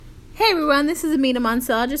everyone, this is Amina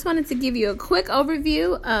Monsell. I just wanted to give you a quick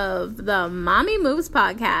overview of the Mommy Moves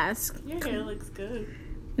podcast. Your hair looks good.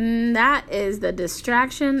 That is the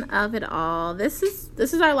distraction of it all. This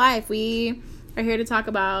is our life. We are here to talk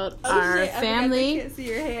about our family,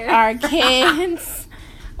 our kids,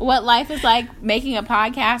 what life is like making a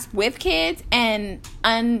podcast with kids and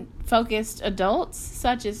unfocused adults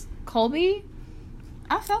such as Colby.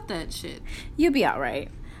 I felt that shit. You'll be all right.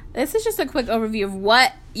 This is just a quick overview of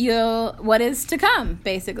what is to come,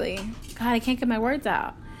 basically. God, I can't get my words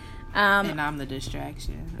out. And I'm the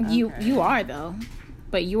distraction. Okay. You are though,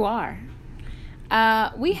 but you are.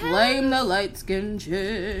 Blame the light skinned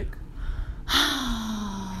chick.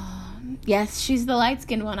 Yes, she's the light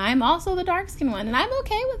skinned one. I'm also the dark skinned one, and I'm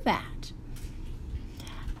okay with that.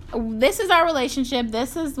 This is our relationship.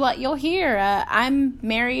 This is what you'll hear. I'm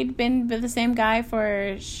married, been with the same guy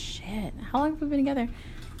for how long have we been together?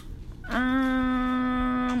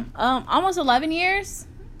 Almost 11 years,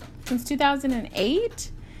 since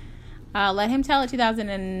 2008. Let him tell it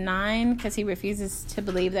 2009 because he refuses to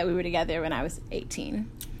believe that we were together when I was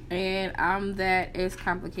 18. And I'm that is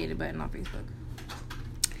complicated button on Facebook.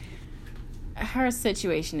 Her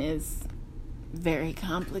situation is very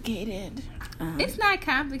complicated. It's not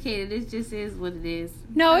complicated. It just is what it is.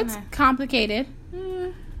 No, it's complicated.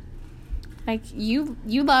 Like you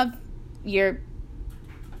love your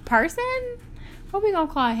person. What we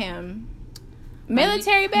gonna call him?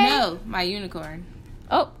 Military babe? No, my unicorn.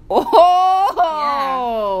 Oh,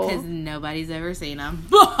 yeah, because nobody's ever seen him.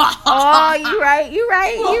 Oh, you right.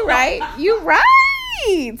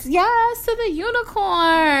 Yes, to the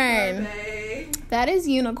unicorn. That is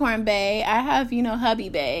Unicorn Bay. I have, Hubby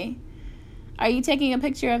Bay. Are you taking a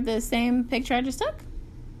picture of the same picture I just took?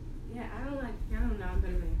 Yeah, I don't know. I'm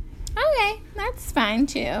better than. Okay, that's fine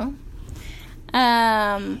too.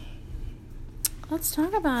 Let's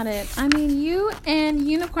talk about it. I mean, you and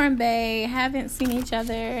Unicorn Bay haven't seen each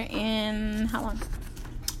other in how long?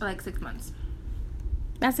 Like 6 months.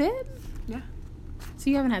 That's it? Yeah. So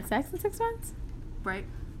you haven't had sex in 6 months? Right.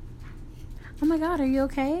 Oh my God, are you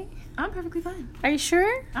okay? I'm perfectly fine. Are you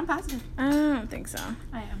sure? I'm positive. I don't think so.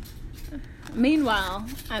 I am. Meanwhile,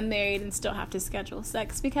 I'm married and still have to schedule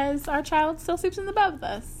sex because our child still sleeps in the bed with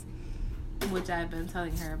us. Which I've been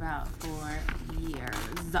telling her about for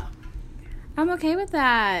years. I'm okay with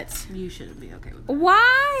that. You shouldn't be okay with that.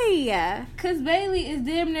 Why? Because Bailey is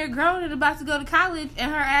damn near grown and about to go to college,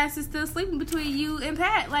 and her ass is still sleeping between you and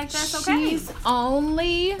Pat. Like, that's okay. She's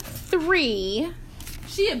only 3.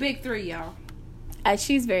 She a big 3, y'all.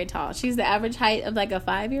 She's very tall. She's the average height of like a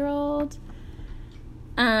 5-year-old.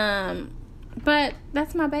 But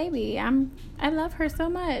that's my baby. I love her so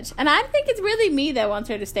much. And I think it's really me that wants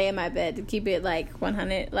her to stay in my bed to keep it like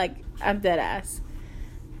 100. Like, I'm dead ass.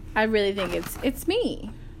 I really think it's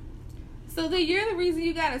me. So then you're the reason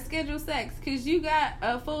you gotta schedule sex, because you got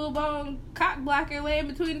a full-blown cock blocker laying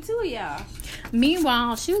between the two of y'all.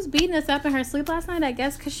 Meanwhile, she was beating us up in her sleep last night, I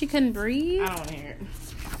guess, because she couldn't breathe. I don't want to hear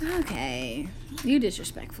it. Okay. You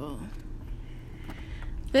disrespectful.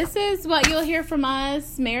 This is what you'll hear from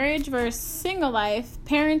us. Marriage versus single life.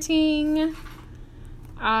 Parenting.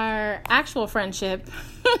 Our actual friendship.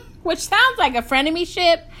 Which sounds like a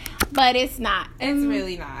frenemy-ship, but it's not. It's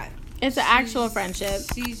really not. It's an actual friendship.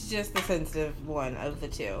 She's just the sensitive one of the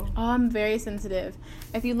two. Oh, I'm very sensitive.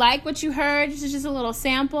 If you like what you heard, this is just a little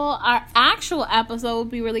sample. Our actual episode will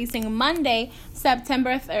be releasing Monday,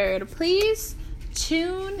 September 3rd. Please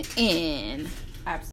tune in. Absolutely.